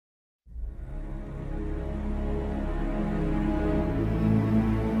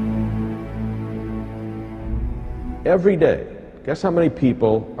every day, guess how many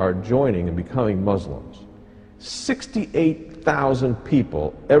people are joining and becoming Muslims? 68,000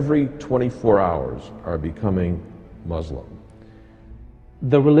 people every 24 hours are becoming Muslim.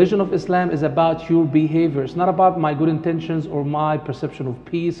 The religion of Islam is about your behavior. It's not about my good intentions or my perception of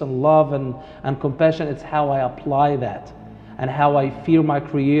peace and love and compassion. It's how I apply that and how I fear my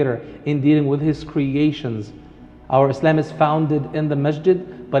Creator in dealing with His creations. Our Islam is founded in the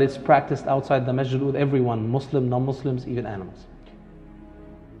masjid, but it's practiced outside the masjid with everyone, Muslim, non-Muslims, even animals.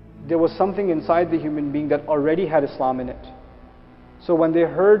 There was something inside the human being that already had Islam in it. So when they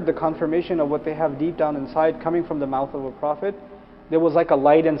heard the confirmation of what they have deep down inside coming from the mouth of a prophet, there was like a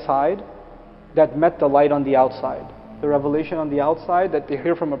light inside that met the light on the outside. The revelation on the outside that they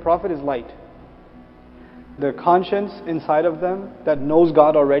hear from a prophet is light. The conscience inside of them that knows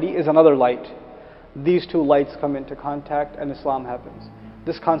God already is another light. These two lights come into contact and Islam happens.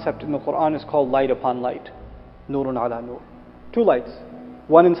 This concept in the Quran is called light upon light. Nurun ala nur. Two lights.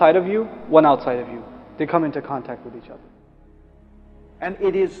 One inside of you, one outside of you. They come into contact with each other. And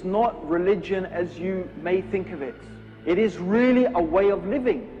it is not religion as you may think of it. It is really a way of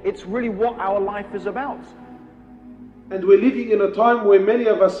living. It's really what our life is about. And we're living in a time where many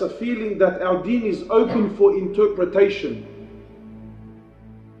of us are feeling that our deen is open for interpretation.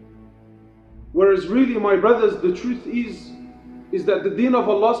 Whereas really, my brothers, the truth is that the deen of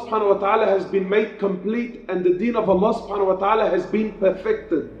Allah subhanahu wa ta'ala has been made complete, and the deen of Allah subhanahu wa ta'ala has been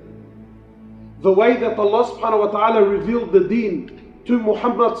perfected. The way that Allah subhanahu wa ta'ala revealed the deen to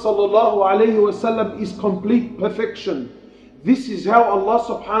Muhammad sallallahu alayhi wasallam is complete perfection. This is how Allah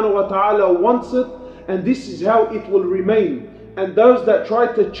subhanahu wa ta'ala wants it, and this is how it will remain. And those that try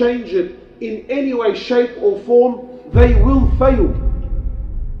to change it in any way, shape or form, they will fail.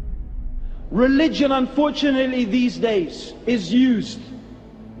 Religion, unfortunately, these days is used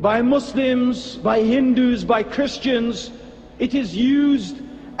by Muslims, by Hindus, by Christians. It is used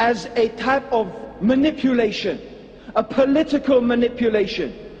as a type of manipulation, a political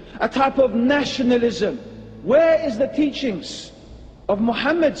manipulation, a type of nationalism. Where is the teachings of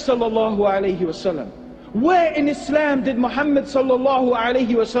Muhammad sallallahu alayhi wasallam? Where in Islam did Muhammad sallallahu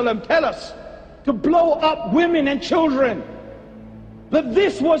alayhi wasallam tell us to blow up women and children? That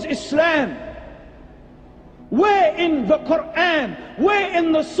this was Islam? Where in the Quran, where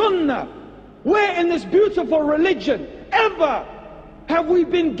in the Sunnah, where in this beautiful religion ever have we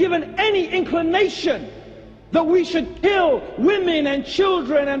been given any inclination that we should kill women and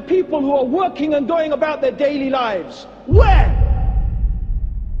children and people who are working and going about their daily lives? Where?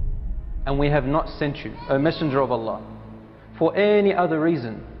 And we have not sent you, O Messenger of Allah, for any other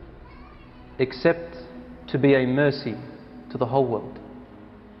reason except to be a mercy to the whole world.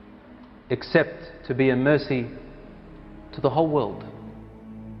 Except to be a mercy to the whole world.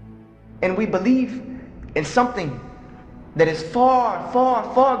 And we believe in something that is far, far,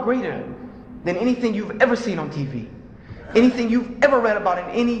 far greater than anything you've ever seen on TV, anything you've ever read about in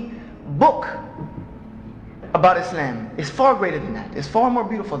any book about Islam. It's far greater than that. It's far more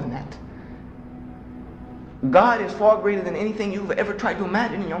beautiful than that. God is far greater than anything you've ever tried to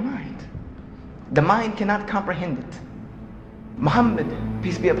imagine in your mind. The mind cannot comprehend it. Muhammad,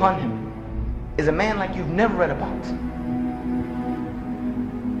 peace be upon him, is a man like you've never read about.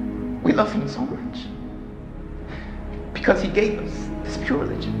 We love him so much because he gave us this pure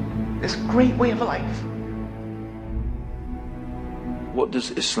religion, this great way of life. What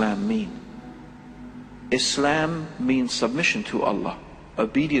does Islam mean? Islam means submission to Allah,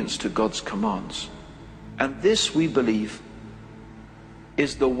 obedience to God's commands. And this, we believe,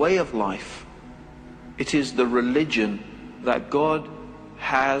 is the way of life. It is the religion that God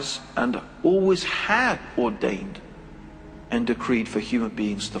has and always had ordained and decreed for human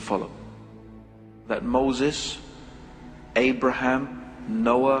beings to follow. That Moses, Abraham,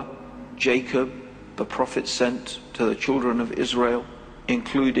 Noah, Jacob, the prophets sent to the children of Israel,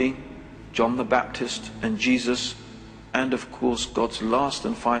 including John the Baptist and Jesus, and of course God's last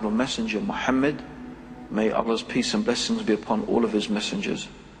and final messenger, Muhammad. May Allah's peace and blessings be upon all of his messengers.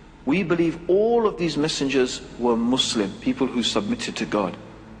 We believe all of these messengers were Muslim, people who submitted to God.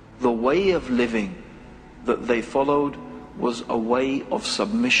 The way of living that they followed was a way of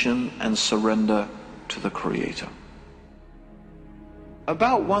submission and surrender to the Creator.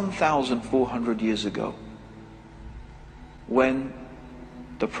 About 1,400 years ago, when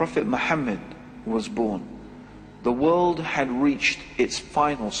the Prophet Muhammad was born, the world had reached its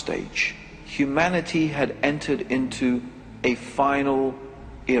final stage. Humanity had entered into a final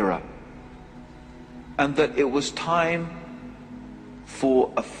era, and that it was time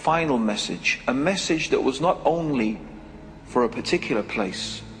for a final message, a message that was not only for a particular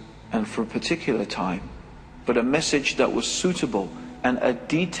place and for a particular time, but a message that was suitable and a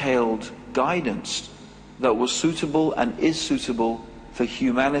detailed guidance that was suitable and is suitable for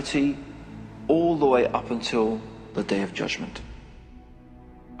humanity all the way up until the Day of Judgment.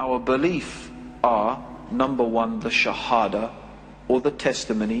 Our belief are, number one, the Shahada, or the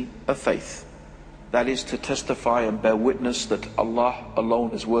testimony of faith. That is to testify and bear witness that Allah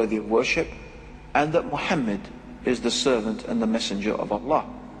alone is worthy of worship and that Muhammad is the servant and the messenger of Allah.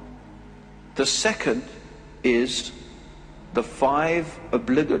 The second is the 5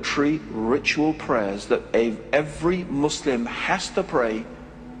 obligatory ritual prayers that every Muslim has to pray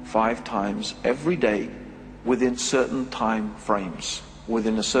 5 times every day within certain time frames,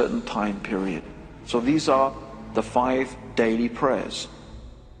 within a certain time period. So these are the 5 daily prayers.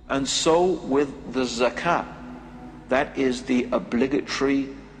 And so with the zakat, that is the obligatory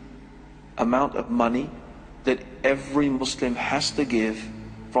amount of money that every Muslim has to give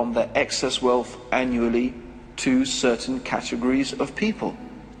from their excess wealth annually to certain categories of people.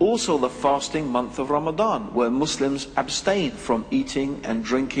 Also the fasting month of Ramadan, where Muslims abstain from eating and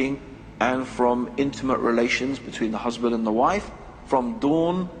drinking and from intimate relations between the husband and the wife from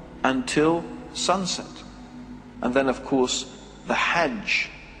dawn until sunset. And then of course the Hajj,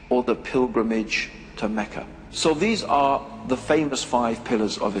 or the pilgrimage to Mecca. So these are the famous 5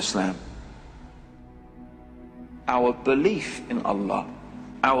 pillars of Islam. Our belief in Allah,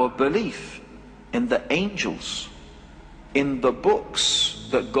 our belief in the angels, in the books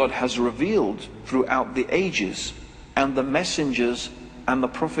that God has revealed throughout the ages, and the messengers and the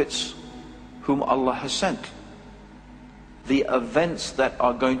prophets whom Allah has sent. The events that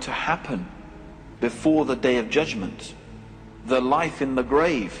are going to happen before the Day of Judgment, the life in the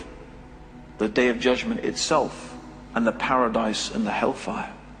grave, the Day of Judgment itself, and the paradise and the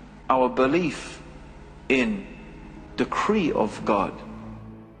hellfire. Our belief in decree of God.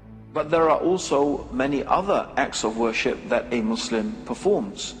 But there are also many other acts of worship that a Muslim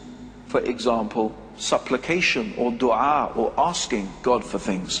performs. For example, supplication or dua or asking God for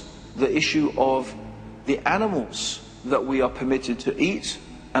things. The issue of the animals that we are permitted to eat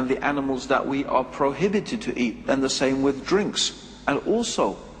and the animals that we are prohibited to eat, and the same with drinks. And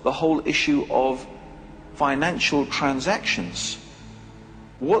also the whole issue of financial transactions.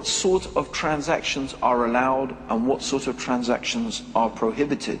 What sort of transactions are allowed and what sort of transactions are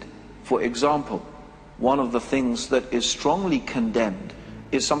prohibited? For example, one of the things that is strongly condemned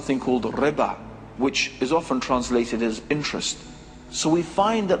is something called riba, which is often translated as interest. So we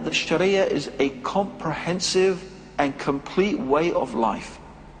find that the Sharia is a comprehensive and complete way of life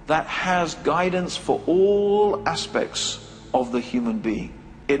that has guidance for all aspects of the human being.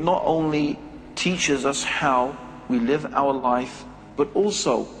 It not only teaches us how we live our life, but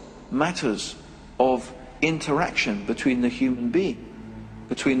also matters of interaction between the human being,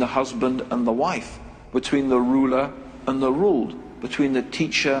 between the husband and the wife, between the ruler and the ruled, between the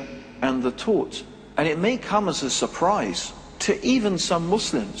teacher and the taught. And it may come as a surprise to even some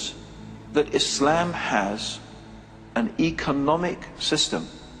Muslims that Islam has an economic system.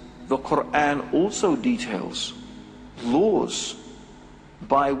 The Quran also details laws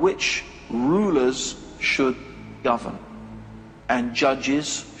by which rulers should govern and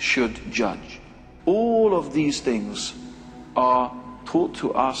judges should judge. All of these things are taught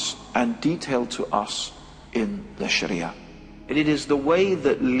to us and detailed to us in the Sharia. And it is the way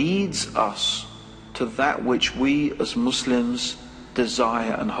that leads us to that which we as Muslims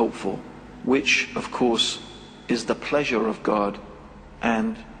desire and hope for, which of course is the pleasure of God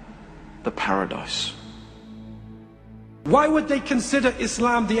and the paradise. Why would they consider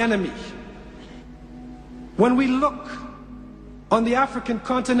Islam the enemy? When we look on the African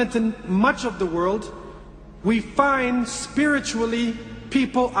continent and much of the world, we find spiritually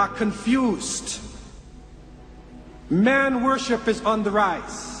people are confused. Man worship is on the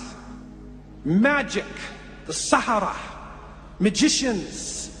rise. Magic, the Sahara,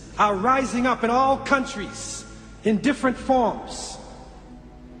 magicians are rising up in all countries in different forms.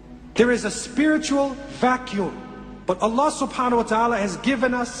 There is a spiritual vacuum, but Allah subhanahu wa ta'ala has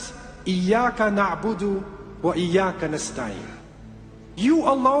given us Iyaka na'budu wa iyaka nasta'in. You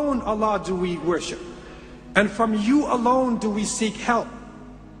alone, Allah, do we worship, and from you alone do we seek help.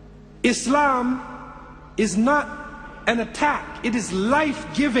 Islam is not an attack, it is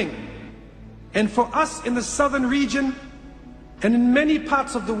life-giving. And for us in the southern region and in many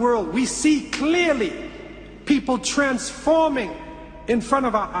parts of the world, we see clearly people transforming in front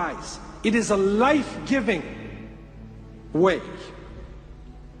of our eyes. It is a life-giving way.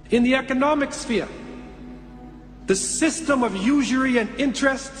 In the economic sphere, the system of usury and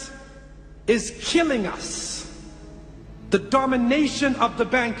interest is killing us. The domination of the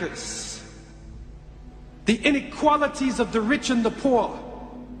bankers, the inequalities of the rich and the poor.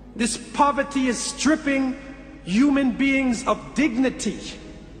 This poverty is stripping human beings of dignity.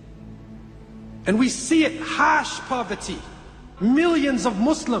 And we see it, harsh poverty. Millions of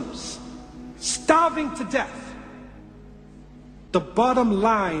Muslims starving to death. The bottom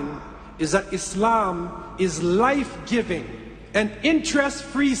line is that Islam is life-giving, an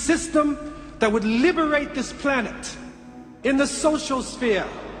interest-free system that would liberate this planet. In the social sphere,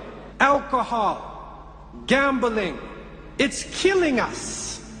 alcohol, gambling, it's killing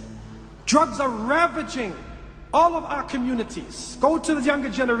us. Drugs are ravaging all of our communities. Go to the younger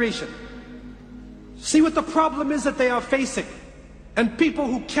generation. See what the problem is that they are facing. And people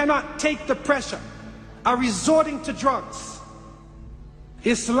who cannot take the pressure are resorting to drugs.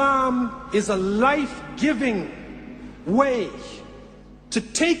 Islam is a life-giving way to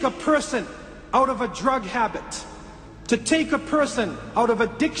take a person out of a drug habit, to take a person out of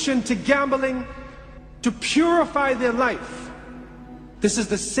addiction to gambling, to purify their life. This is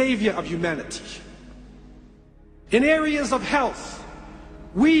the savior of humanity. In areas of health,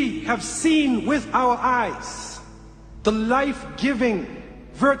 we have seen with our eyes the life-giving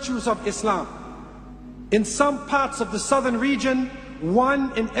virtues of Islam. In some parts of the southern region,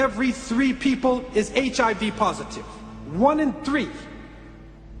 1 in every 3 people is HIV positive. 1 in 3.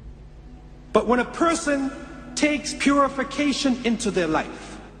 But when a person takes purification into their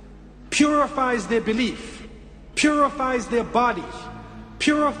life, purifies their belief, purifies their body,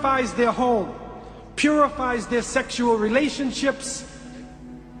 purifies their home, purifies their sexual relationships,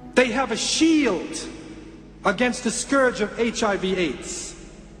 they have a shield against the scourge of HIV/AIDS.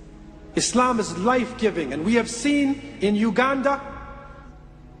 Islam is life-giving, and we have seen in Uganda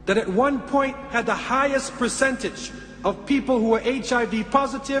that at one point had the highest percentage of people who were HIV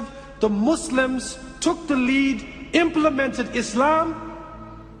positive. The Muslims took the lead, implemented Islam,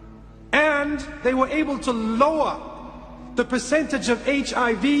 and they were able to lower the percentage of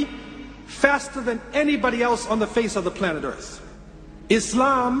HIV faster than anybody else on the face of the planet Earth.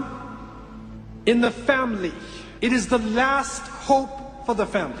 Islam in the family, it is the last hope for the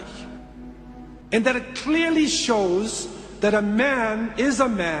family. And that it clearly shows that a man is a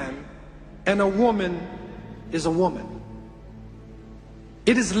man and a woman is a woman.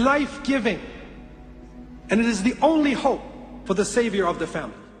 It is life-giving, and it is the only hope for the savior of the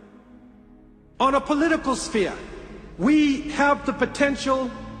family. On a political sphere, we have the potential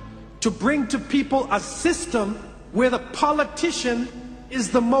to bring to people a system where the politician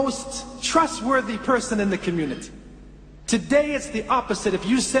is the most trustworthy person in the community. Today it's the opposite. If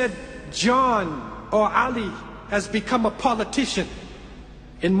you said John or Ali has become a politician,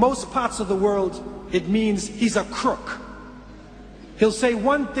 in most parts of the world it means he's a crook. He'll say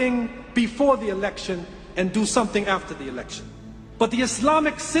one thing before the election and do something after the election. But the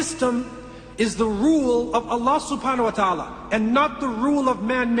Islamic system is the rule of Allah subhanahu wa ta'ala, and not the rule of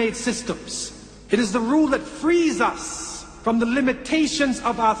man-made systems. It is the rule that frees us from the limitations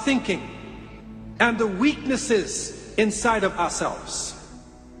of our thinking and the weaknesses inside of ourselves.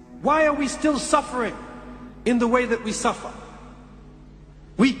 Why are we still suffering in the way that we suffer?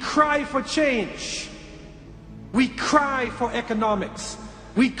 We cry for change. We cry for economics.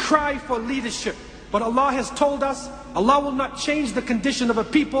 We cry for leadership. But Allah has told us, Allah will not change the condition of a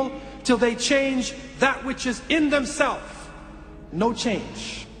people till they change that which is in themselves. No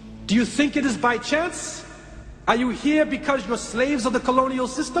change. Do you think it is by chance? Are you here because you're slaves of the colonial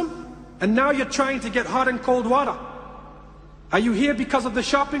system? And now you're trying to get hot and cold water? Are you here because of the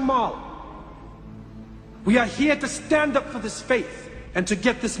shopping mall? We are here to stand up for this faith and to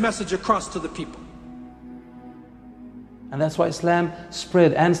get this message across to the people. And that's why Islam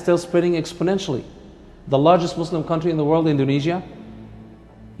spread, and still spreading exponentially. The largest Muslim country in the world, Indonesia,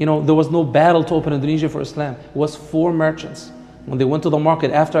 there was no battle to open Indonesia for Islam. It was 4 merchants. When they went to the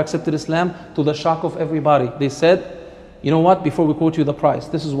market after accepted Islam, to the shock of everybody, they said, you know what, before we quote you the price,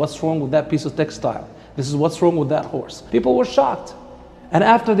 this is what's wrong with that piece of textile. This is what's wrong with that horse. People were shocked. And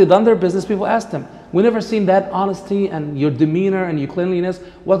after they done their business, people asked them, we never seen that honesty and your demeanor and your cleanliness.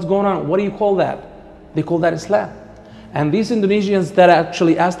 What's going on? What do you call that? They call that Islam. And these Indonesians that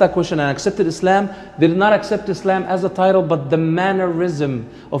actually asked that question and accepted Islam, they did not accept Islam as a title, but the mannerism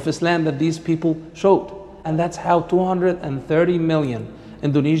of Islam that these people showed. And that's how 230 million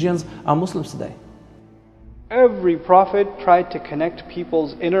Indonesians are Muslims today. Every prophet tried to connect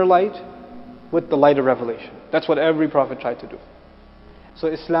people's inner light with the light of revelation. That's what every prophet tried to do. So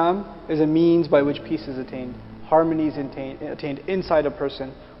Islam is a means by which peace is attained, harmony is attained inside a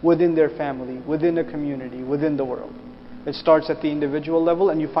person, within their family, within a community, within the world. It starts at the individual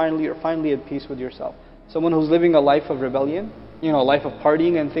level, and you're finally at peace with yourself. Someone who's living a life of rebellion, a life of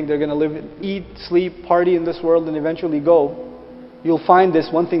partying and think they're going to live, eat, sleep, party in this world and eventually go, you'll find this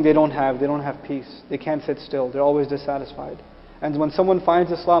one thing they don't have peace. They can't sit still. They're always dissatisfied. And when someone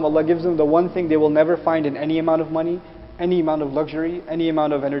finds Islam, Allah gives them the one thing they will never find in any amount of money, any amount of luxury, any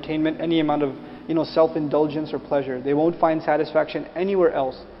amount of entertainment, any amount of self-indulgence or pleasure. They won't find satisfaction anywhere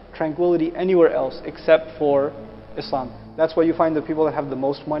else, tranquility anywhere else except for Islam. That's why you find the people that have the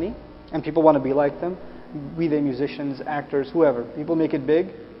most money and people want to be like them, be they musicians, actors, whoever. People make it big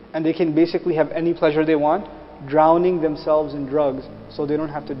and they can basically have any pleasure they want, drowning themselves in drugs so they don't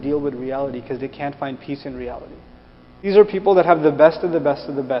have to deal with reality because they can't find peace in reality. These are people that have the best of the best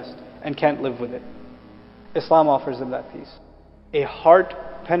of the best and can't live with it. Islam offers them that peace. A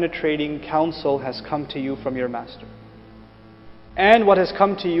heart-penetrating counsel has come to you from your master. And what has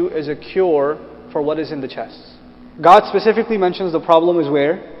come to you is a cure for what is in the chests. God specifically mentions the problem is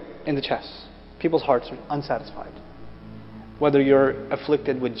where? In the chests. People's hearts are unsatisfied. Whether you're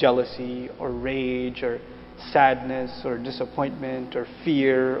afflicted with jealousy or rage or sadness or disappointment or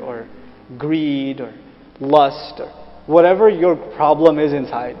fear or greed or lust or whatever your problem is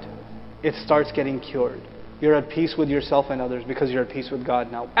inside, it starts getting cured. You're at peace with yourself and others because you're at peace with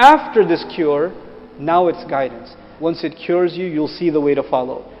God now. After this cure, now it's guidance. Once it cures you, you'll see the way to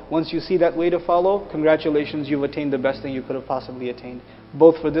follow. Once you see that way to follow, congratulations, you've attained the best thing you could have possibly attained,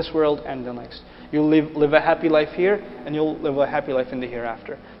 both for this world and the next. You'll live a happy life here, and you'll live a happy life in the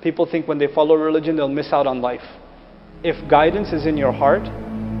hereafter. People think when they follow religion, they'll miss out on life. If guidance is in your heart,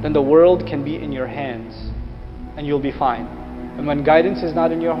 then the world can be in your hands, and you'll be fine. And when guidance is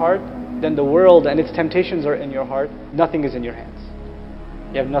not in your heart, then the world and its temptations are in your heart. Nothing is in your hands.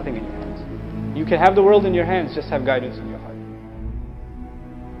 You have nothing in your hands. You can have the world in your hands, just have guidance in your heart.